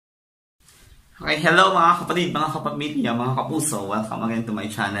Okay, hello mga kapatid, mga kapamilya, mga kapuso. Welcome again to my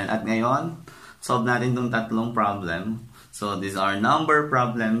channel. At ngayon, solve natin itong tatlong problem. So, these are number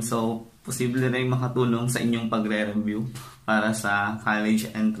problems. So, posible rin makatulong sa inyong pagre-review para sa college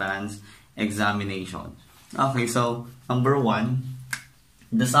entrance examination. Okay, so, number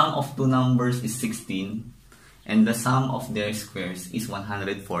 1. The sum of two numbers is 16 and the sum of their squares is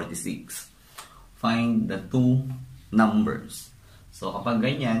 146. Find the two numbers. So, kapag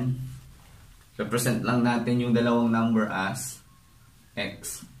ganyan, represent lang natin yung dalawang number as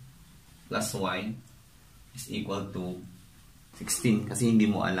x plus y is equal to 16 kasi hindi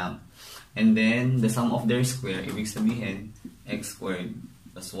mo alam. And then, the sum of their square, ibig sabihin, x squared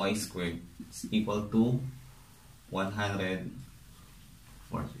plus y squared is equal to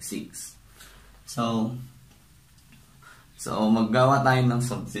 146. So maggawa tayo ng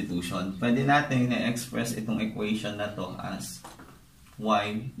substitution. Pwede natin i-express itong equation na to as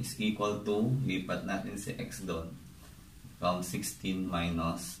y is equal to, lipat natin si x doon, from 16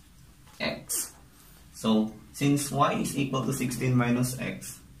 minus x. So, since y is equal to 16 minus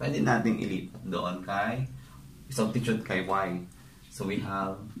x, pwede natin ilipat doon kay, substitute kay y. So, we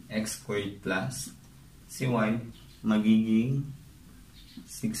have x squared plus si y magiging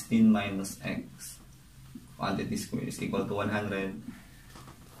 16 minus x. Quantity squared is equal to 146.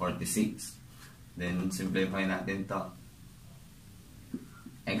 Then, simplify natin to.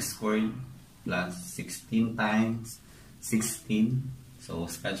 X squared plus 16 times 16. So,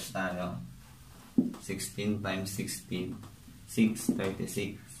 scratch tayo. 16 times 16. 6,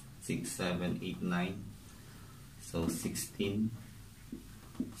 36. 6, 7, 8, 9. So, 16.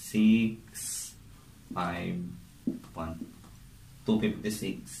 6, 5, 1.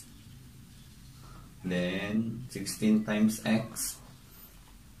 256. Then, 16 times x.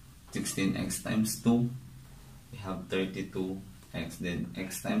 16x times 2. We have 32. X, then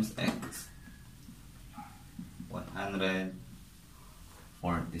x times x, 146.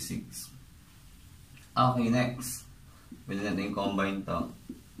 Okay, next, pwede natin combine to.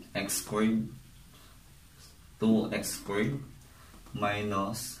 X squared, 2x squared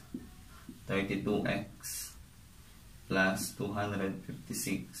minus 32x plus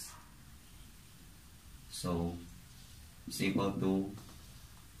 256. So, is equal to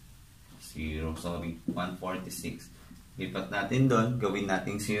 146. Lipat natin doon, gawin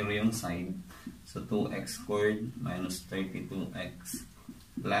natin 0 yung side. So, 2x squared minus 32x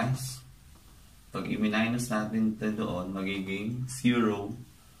plus, pag i-minus natin ito doon, magiging 0,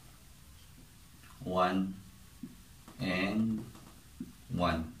 1, and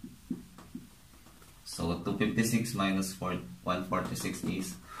 1. So, 256 minus 146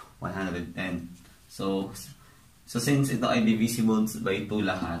 is 110. So, since ito ay divisible by 2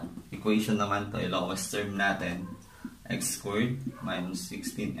 lahat, equation naman to, lowest term natin, x squared minus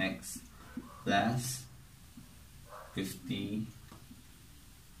 16x plus 55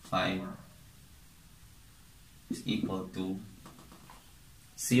 is equal to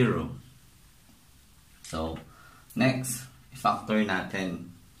 0. So, next, factor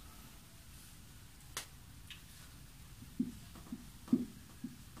natin.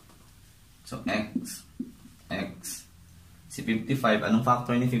 So, x, si 55, anong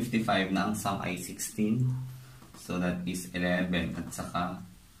factor ni 55 na ang sum ay 16? So, that is 11 at saka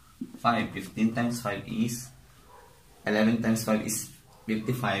 5. 15 times 5 is 11 times 5 is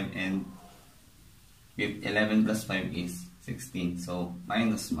 55 and 11 plus 5 is 16. So,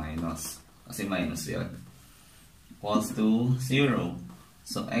 minus kasi minus yun. Equals to 0.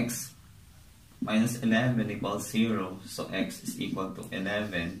 So, x minus 11 equals 0. So, x is equal to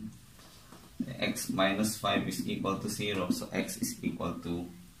 11. X minus 5 is equal to 0. So, x is equal to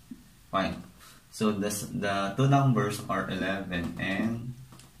 5. So, the two numbers are 11 and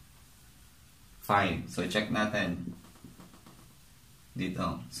 5. So, check natin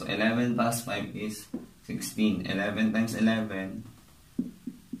dito. So, 11 plus 5 is 16. 11 times 11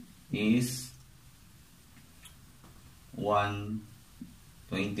 is 121.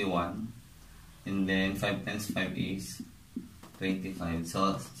 And then, 5 times 5 is 25.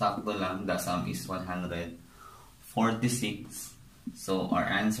 So, sakto lang. The sum is 146. So, our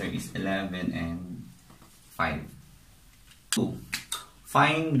answer is 11 and 5. 2.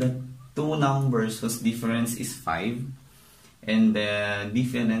 Find the two numbers whose difference is 5 and the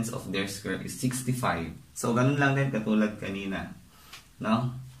difference of their square is 65. So, ganun lang din katulad kanina. No?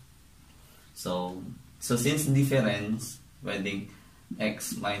 So since difference, pwedeng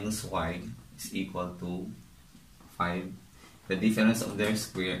x minus y is equal to 5. The difference of their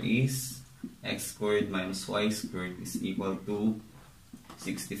square is x squared minus y squared is equal to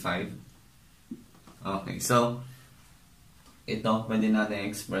 65. Okay, so ito pwede natin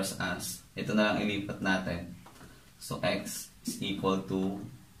express as, ito na lang ilipat natin. So, x is equal to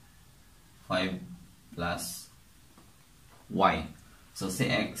 5 plus y. So, si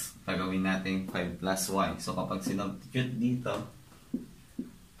x, pagawin natin 5 plus y. So, kapag sinubstitute dito,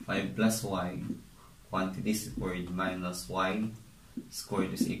 5 plus y, quantity squared minus y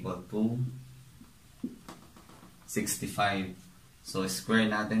squared is equal to 65. So,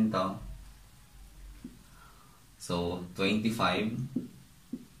 square natin to. So, 25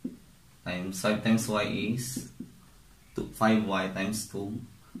 times 5 times y is 5y times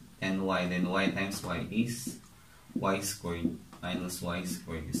 2, 10y, then y times y is y squared minus y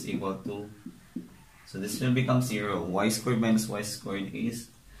squared is equal to, so this will become 0. Y squared minus y squared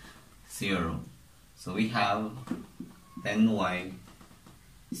is 0. So, we have 10y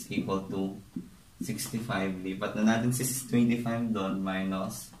is equal to 65. Lipat na natin si 25 doon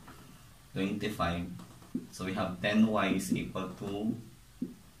minus 25. So, we have 10y is equal to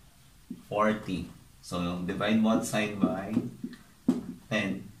 40. So, divide both side by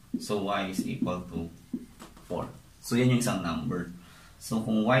 10. So, y is equal to 4. So, yan yung isang number. So,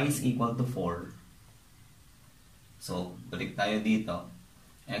 kung y is equal to 4, so, balik tayo dito.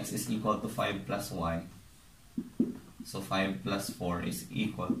 X is equal to 5 plus y. So, 5 plus 4 is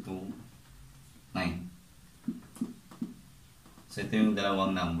equal to 9. So, ito yung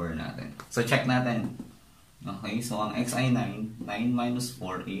dalawang number natin. So, check natin. Okay, so ang x ay 9. 9 minus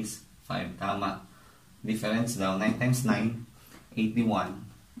 4 is 5. Tama. Difference daw. 9 times 9, 81.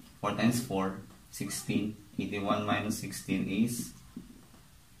 4 times 4, 16. 81 minus 16 is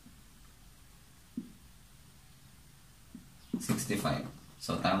 65.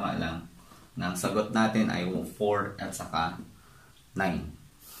 So, tama lang. Ang sagot natin ay 4 at saka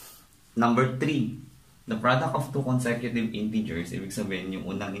 9. Number 3. The product of two consecutive integers, ibig sabihin yung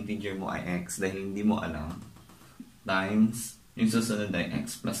unang integer mo ay x dahil hindi mo alam, times yung susunod ay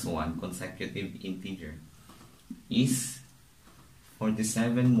x plus 1 consecutive integer is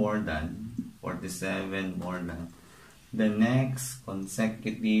 47 more than the next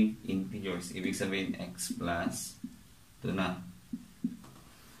consecutive integers. Ibig sabihin x plus 2 na.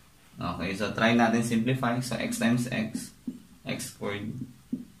 Okay, so try natin simplify. So x times x squared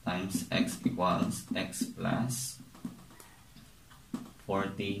times x equals x plus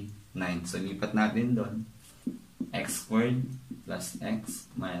 49. So lipat natin doon. X squared plus x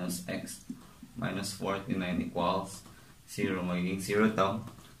minus x minus 49 equals 0. Magiging 0 to.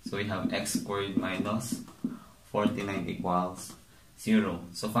 So we have x squared minus 49 equals 0.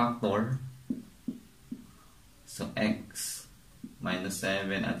 So factor. So x minus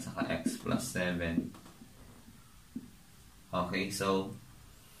 7 at saka x plus 7. Okay, so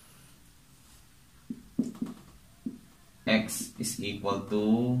x is equal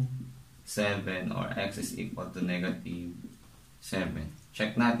to 7 or x is equal to negative 7.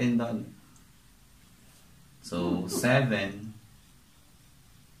 Check natin doon. So, 7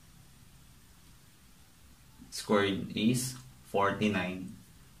 squared is 49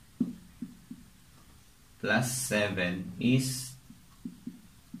 plus 7 is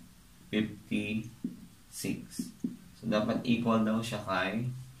 56. So, dapat equal daw siya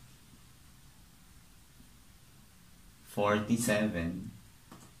kay 47.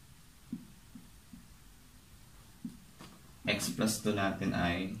 X plus 2 natin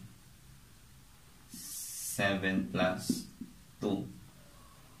ay 7 plus 2.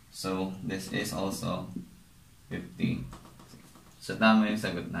 So, this is also 50. So, tama yung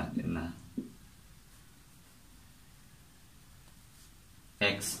sagot natin na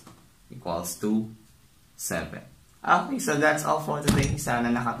x equals to 7. Okay, so that's all for today.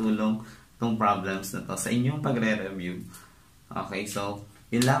 Sana nakatulong itong problems na to sa inyong pagre-review. Okay, so,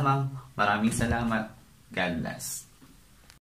 yun lamang. Maraming salamat. God bless.